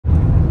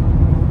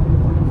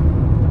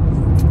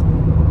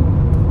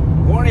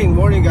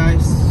Morning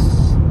guys.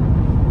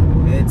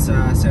 It's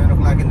 7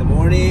 o'clock in the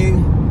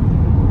morning.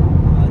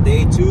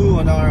 Day 2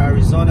 on our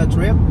Arizona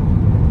trip.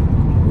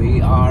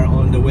 We are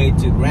on the way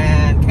to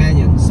Grand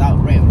Canyon South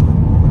Rim,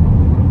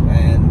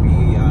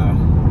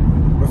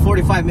 and we're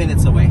 45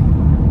 minutes away.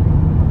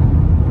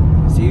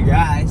 See you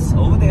guys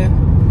over there.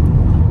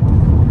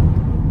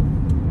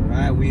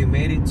 Alright, we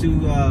made it to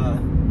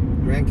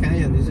Grand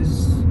Canyon. This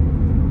is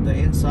the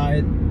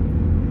inside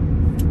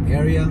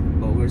area,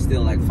 but we're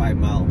still like 5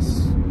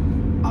 miles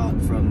out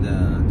from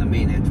the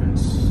main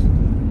entrance.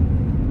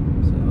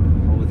 So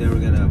over there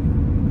we're gonna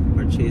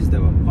purchase the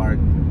park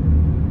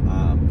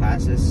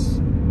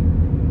passes.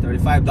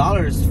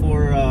 $35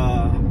 for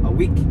a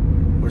week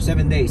for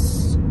 7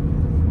 days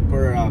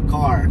per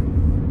car.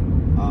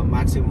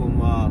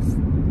 Maximum of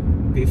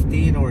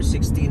 15 or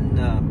 16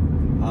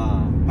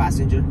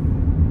 passenger.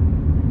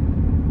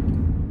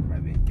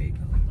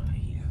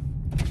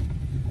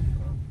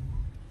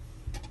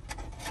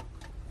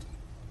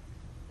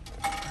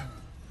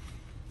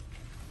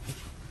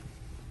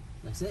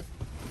 That's it.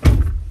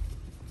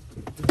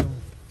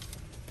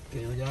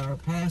 Okay, we got our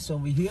pass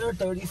over here,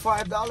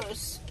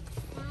 $35.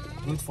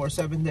 Good for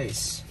 7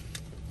 days.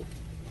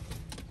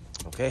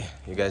 Okay,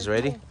 you guys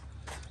ready?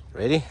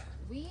 Ready?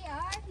 We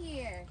are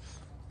here.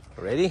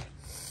 Ready?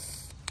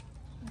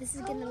 This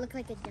is gonna look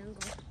like a jungle.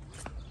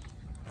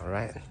 All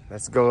right,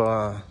 let's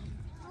go.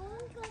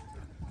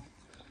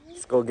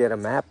 Let's go get a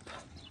map.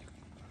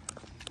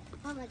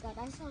 Oh my god,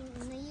 I saw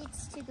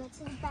needs to go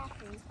to the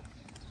bathroom.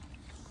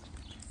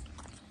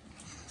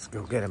 Let's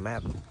go get a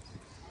map.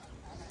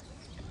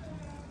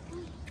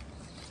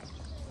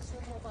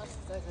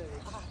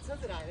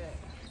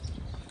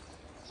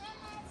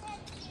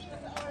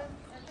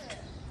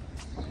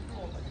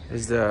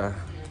 Here's the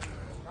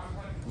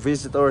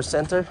visitor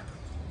center,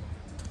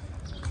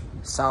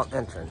 south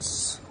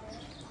entrance.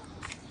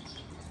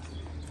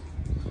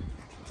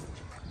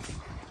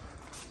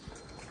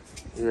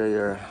 Here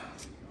your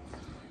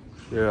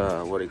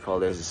what do you call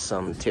this?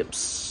 Some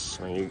tips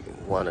when you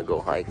want to go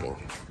hiking.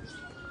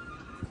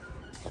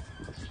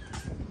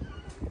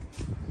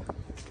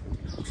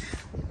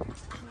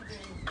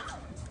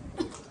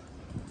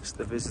 It's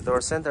the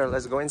visitor center.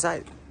 Let's go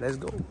inside. Let's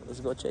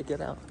go check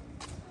it out.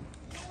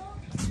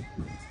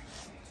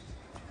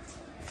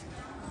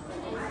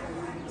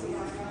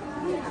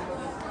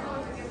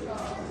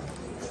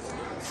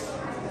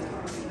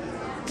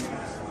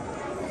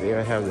 Here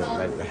I have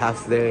the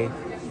half day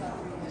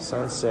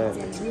sunset.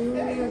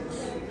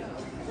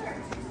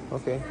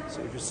 Okay,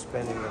 so if you're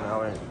spending an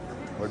hour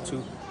or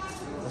two,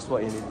 that's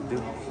what you need to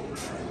do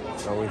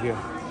over here.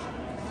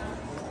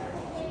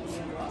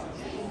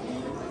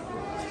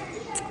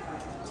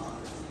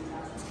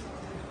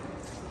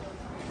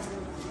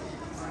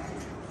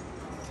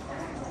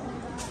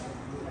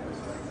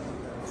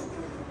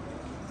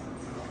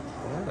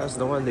 Yeah, that's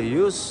the one they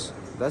use.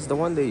 That's the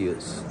one they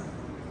use.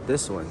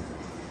 This one.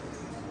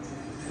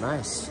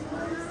 Nice.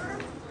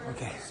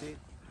 Okay,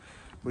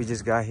 we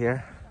just got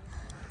here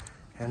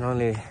and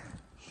only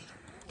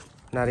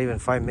not even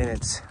 5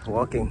 minutes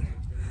walking.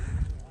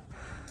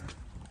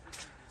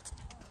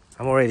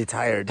 I'm already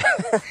tired.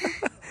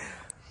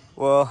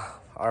 Well,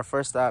 our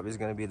first stop is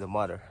gonna be the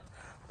Mother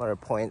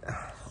Point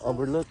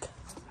Overlook.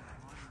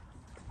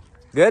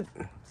 Good?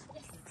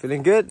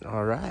 Feeling good?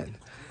 All right.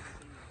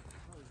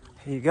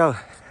 Here you go.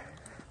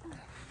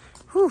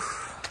 Whew.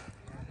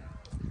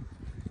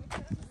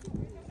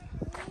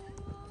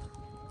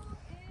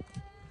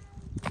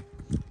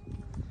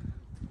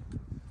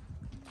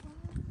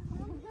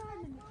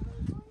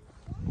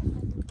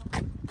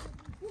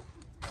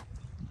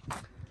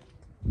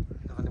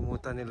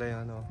 Nila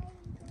yan, oh.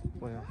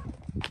 Look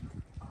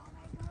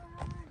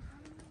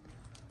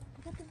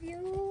at the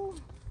view.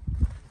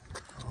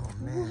 Oh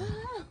man.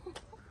 Wow.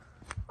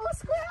 Oh,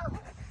 squirrel.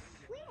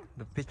 Where?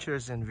 The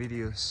pictures and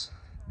videos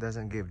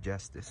doesn't give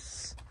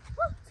justice.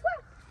 Oh,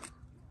 squirrel.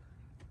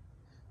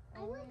 I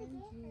love it.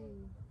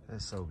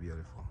 It's so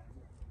beautiful.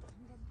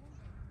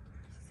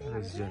 It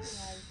is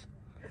just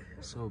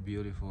so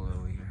beautiful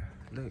over here.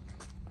 Look,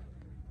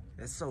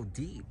 it's so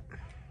deep.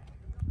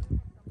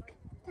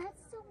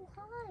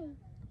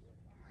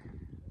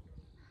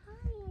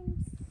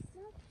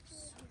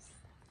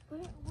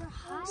 We're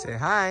high. Say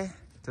hi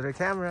to the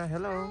camera.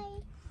 Hello.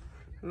 Hi.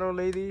 Hello,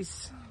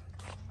 ladies.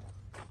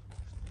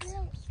 Wait.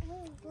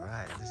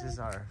 Alright, this is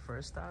our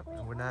first stop.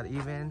 And we're not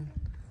even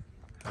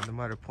at the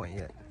Mother Point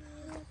yet.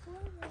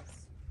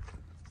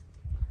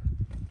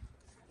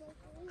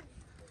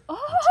 Oh.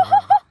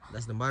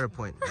 That's the Mother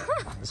Point.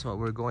 That's what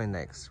we're going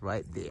next,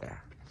 right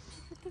there.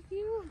 Look at the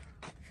view.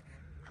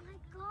 Oh my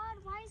god,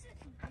 why is it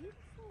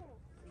beautiful?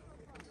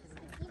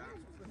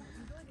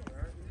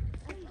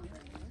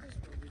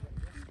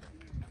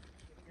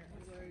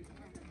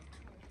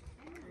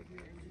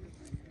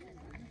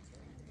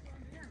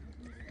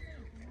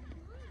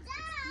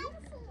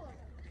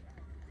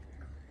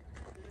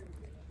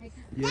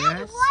 Yes.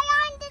 Dad, why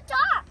on the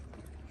top?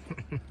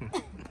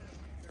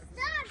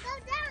 Dad, go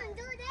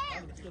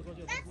down,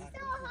 That's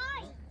so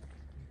high.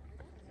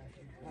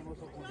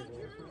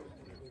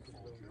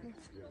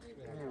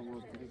 Yeah,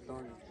 well, if you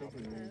start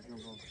thinking, then you're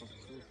gonna go across the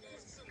cliff.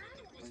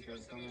 Like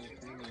that dumbass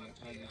thing that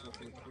had you go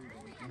through the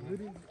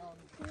tree.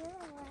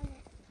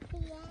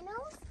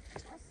 Pianos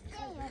or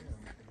stairs?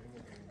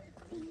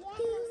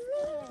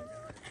 Pianos.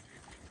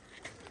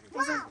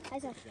 Wow.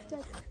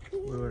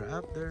 We were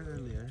up there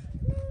earlier.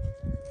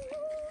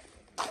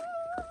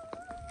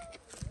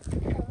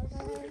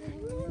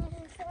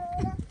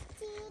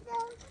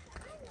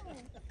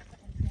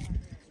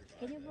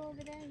 Can you go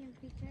over there in your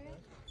picture?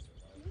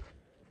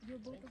 You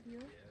both of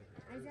you.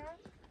 Isa?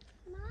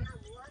 Mom,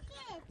 look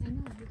it. I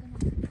know, you're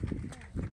gonna.